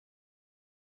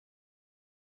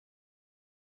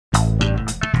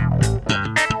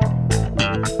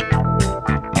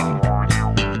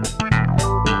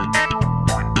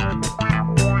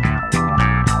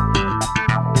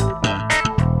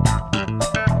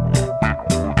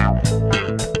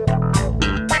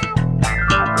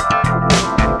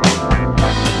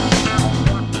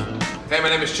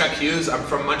is Chuck Hughes. I'm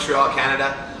from Montreal,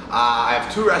 Canada. I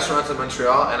have 2 restaurants in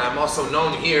Montreal, and I'm also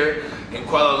known here in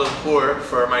Kuala Lumpur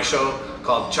for my show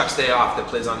called Chuck's Day Off that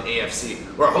plays on AFC,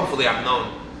 where hopefully I'm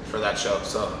known for that show.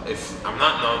 So if I'm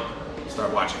not known,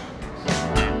 start watching.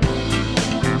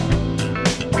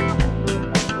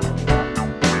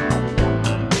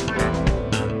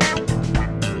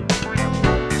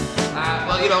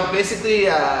 Well, you know, basically,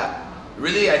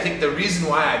 really, I think the reason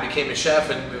why I became a chef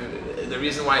and the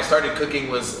reason why I started cooking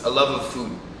was a love of food.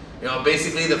 You know,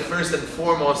 basically the first and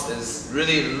foremost is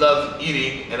really love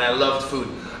eating, and I loved food.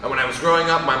 And when I was growing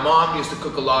up, my mom used to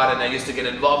cook a lot, and I used to get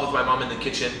involved with my mom in the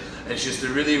kitchen, and she used to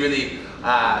really,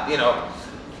 you know,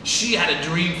 she had a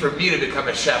dream for me to become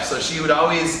a chef, so she would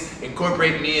always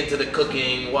incorporate me into the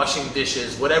cooking, washing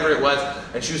dishes, whatever it was,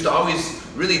 and she used to always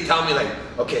really tell me like,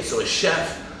 okay, so a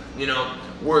chef, you know,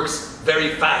 works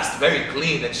very fast, very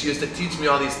clean, and she used to teach me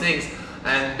all these things.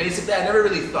 And basically, I never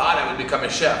really thought I would become a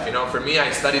chef. You know, for me,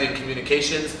 I studied in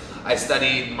communications, I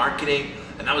studied marketing,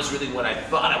 and that was really what I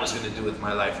thought I was going to do with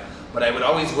my life. But I would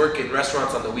always work in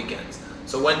restaurants on the weekends.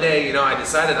 So one day, you know, I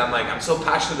decided, I'm like, I'm so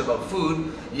passionate about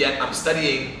food, yet I'm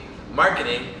studying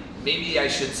marketing, maybe I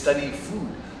should study food.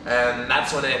 And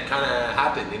that's when it kind of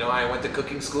happened. You know, I went to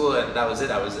cooking school, and that was it.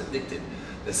 I was addicted.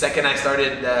 The second I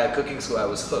started cooking school, I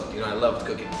was hooked. You know, I loved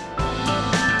cooking.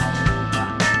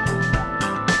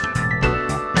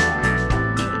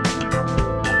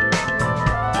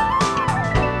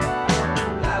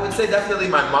 Definitely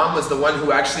my mom was the one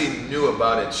who actually knew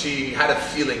about it. She had a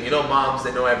feeling, you know, moms,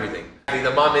 they know everything. I mean,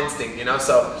 the mom instinct, you know,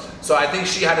 so I think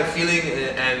she had a feeling,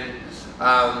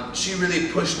 and she really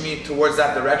pushed me towards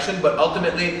that direction. But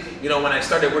ultimately, you know, when I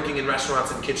started working in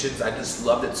restaurants and kitchens, I just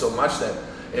loved it so much that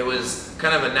it was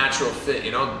kind of a natural fit.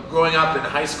 You know, growing up in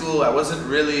high school, I wasn't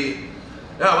really,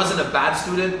 I wasn't a bad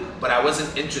student, but I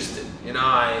wasn't interested. You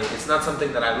know, it's not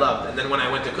something that I loved. And then when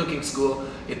I went to cooking school,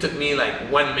 it took me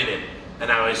like 1 minute,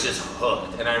 and I was just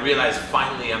hooked, and I realized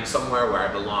finally I'm somewhere where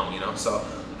I belong, you know? So,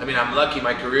 I mean, I'm lucky.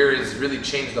 My career has really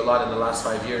changed a lot in the last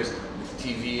 5 years with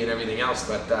TV and everything else,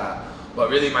 but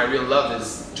really my real love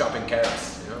is chopping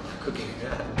carrots, you know, cooking,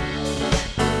 yeah.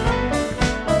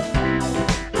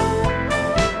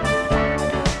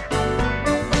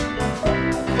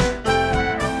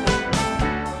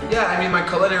 Yeah, I mean, my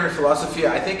culinary philosophy,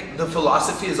 I think the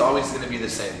philosophy is always going to be the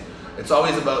same. It's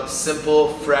always about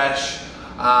simple, fresh,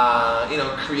 you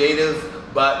know, creative,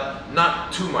 but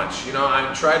not too much. You know,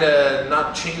 I try to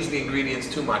not change the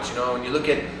ingredients too much. You know, when you look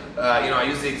at, you know, I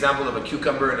use the example of a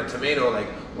cucumber and a tomato. Like,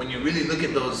 when you really look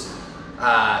at those,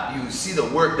 you see the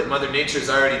work that Mother Nature's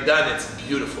already done. It's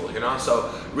beautiful, you know.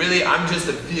 So really, I'm just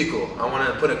a vehicle. I want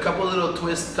to put a couple little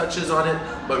twist touches on it,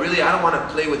 but really, I don't want to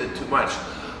play with it too much.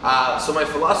 So my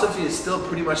philosophy is still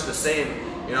pretty much the same.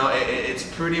 You know, it's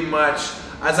pretty much,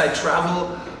 as I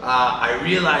travel, I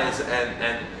realize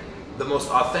and the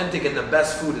most authentic and the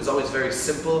best food is always very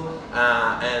simple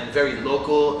and very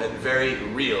local and very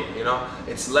real, you know?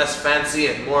 It's less fancy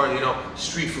and more, you know,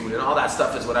 street food, and all that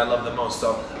stuff is what I love the most.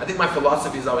 So I think my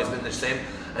philosophy has always been the same.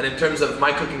 And in terms of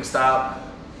my cooking style,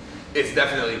 it's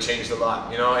definitely changed a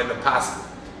lot, you know, in the past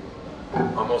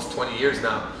almost 20 years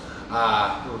now.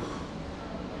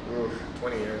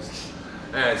 20 years.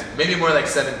 Maybe more like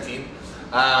 17.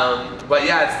 But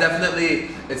yeah,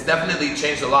 it's definitely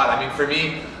changed a lot. I mean, for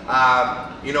me,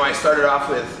 you know, I started off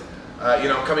with, you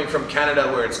know, coming from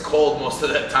Canada where it's cold most of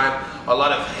the time, a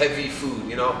lot of heavy food,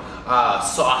 you know,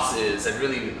 sauces and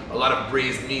really a lot of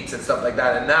braised meats and stuff like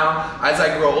that. And now, as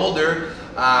I grow older,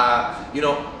 you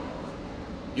know,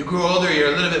 you grow older,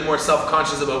 you're a little bit more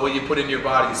self-conscious about what you put in your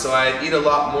body. So I eat a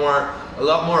lot more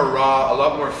raw, a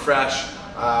lot more fresh.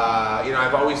 You know,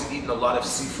 I've always eaten a lot of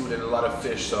seafood and a lot of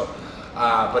fish. So.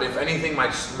 But if anything, my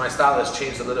style has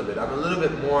changed a little bit. I'm a little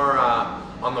bit more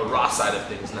on the raw side of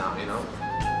things now, you know?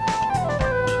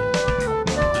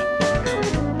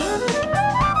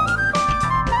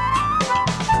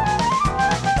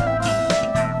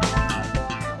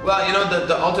 Well, you know,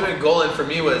 the ultimate goal, and for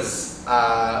me, was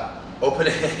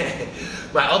opening,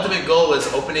 my ultimate goal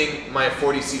was opening my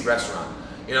 40-seat restaurant.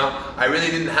 You know, I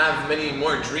really didn't have many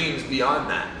more dreams beyond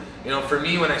that. You know, for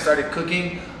me, when I started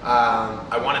cooking,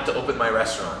 I wanted to open my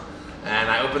restaurant. And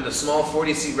I opened a small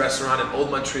 40-seat restaurant in Old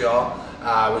Montreal,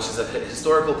 which is a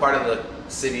historical part of the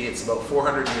city. It's about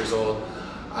 400 years old.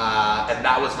 And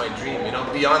that was my dream. You know,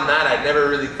 beyond that, I never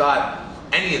really thought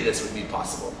any of this would be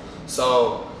possible.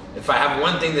 So if I have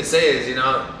one thing to say is, you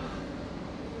know,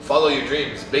 follow your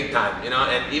dreams big time, you know,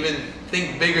 and even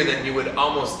think bigger than you would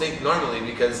almost think normally,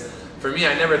 because for me,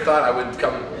 I never thought I would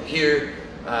come here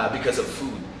because of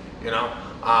food. You know,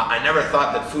 I never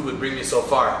thought that food would bring me so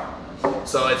far.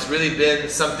 So it's really been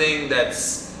something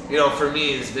that's, you know, for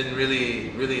me has been really,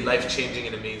 really life-changing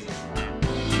and amazing.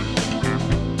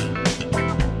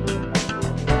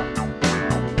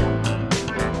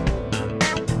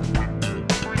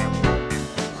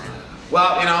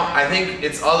 Well, you know, I think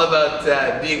it's all about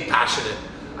being passionate.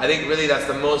 I think really that's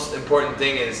the most important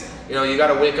thing is, you know, you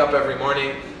got to wake up every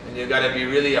morning and you got to be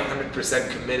really 100%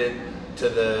 committed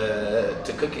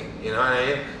to cooking, you know what I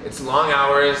mean? It's long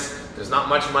hours, there's not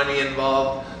much money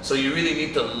involved, so you really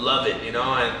need to love it, you know,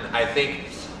 and I think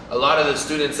a lot of the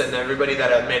students and everybody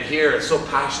that I've met here are so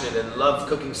passionate and love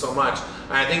cooking so much,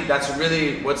 and I think that's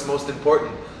really what's most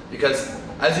important, because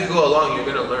as you go along, you're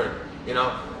gonna learn, you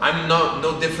know? I'm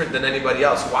no different than anybody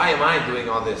else. Why am I doing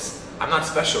all this? I'm not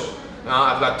special. You know,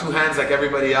 I've got two hands like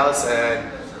everybody else,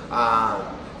 and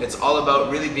it's all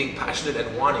about really being passionate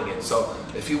and wanting it. So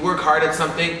if you work hard at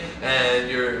something and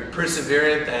you're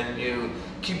perseverant and you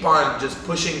keep on just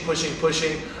pushing,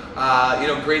 you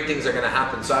know, great things are gonna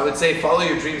happen. So I would say follow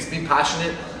your dreams, be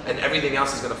passionate, and everything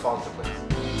else is gonna fall into place.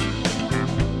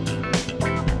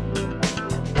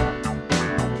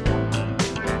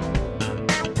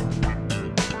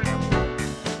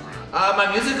 My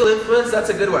musical influence, that's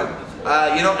a good one.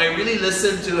 You know, I really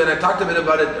listen to, and I talked a bit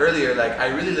about it earlier, like I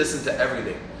really listen to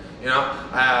everything. You know,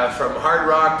 from hard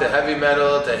rock to heavy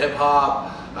metal to hip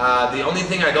hop. The only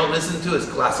thing I don't listen to is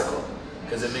classical,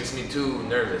 because it makes me too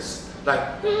nervous. Like,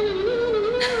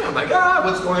 I'm like,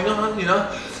 what's going on, you know?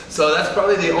 So that's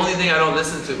probably the only thing I don't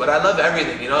listen to, but I love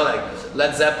everything, you know, like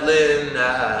Led Zeppelin,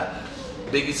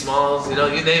 Biggie Smalls, you know,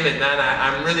 you name it, man.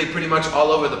 I'm really pretty much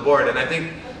all over the board, and I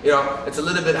think, you know, it's a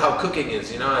little bit how cooking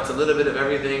is, you know, it's a little bit of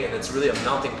everything, and it's really a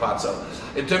melting pot. So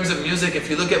in terms of music, if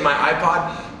you look at my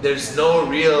iPod, there's no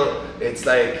real, it's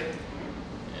like,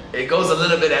 it goes a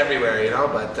little bit everywhere, you know,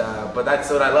 but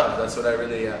that's what I love. That's what I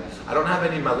really, I don't have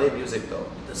any Malay music though.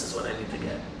 This is what I need to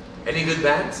get. Any good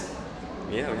bands?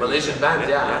 Yeah. Malaysian bands,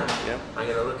 yeah. Yeah. I'm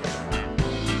gonna look at it.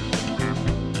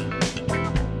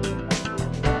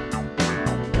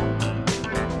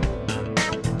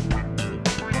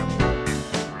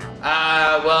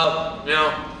 Well, you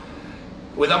know,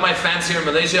 without my fans here in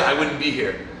Malaysia, I wouldn't be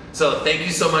here. So thank you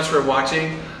so much for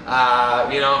watching.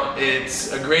 You know,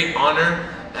 it's a great honor.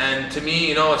 And to me,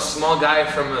 you know, a small guy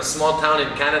from a small town in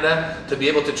Canada, to be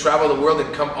able to travel the world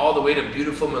and come all the way to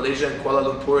beautiful Malaysia and Kuala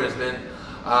Lumpur has been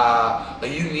a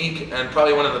unique and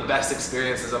probably one of the best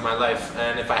experiences of my life.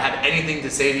 And if I had anything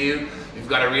to say to you, you've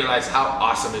got to realize how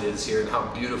awesome it is here and how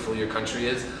beautiful your country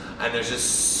is. And there's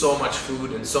just so much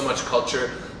food and so much culture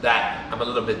that I'm a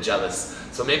little bit jealous.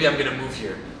 So maybe I'm gonna move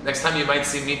here. Next time you might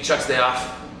see me, Chuck's Day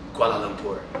Off, Kuala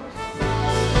Lumpur.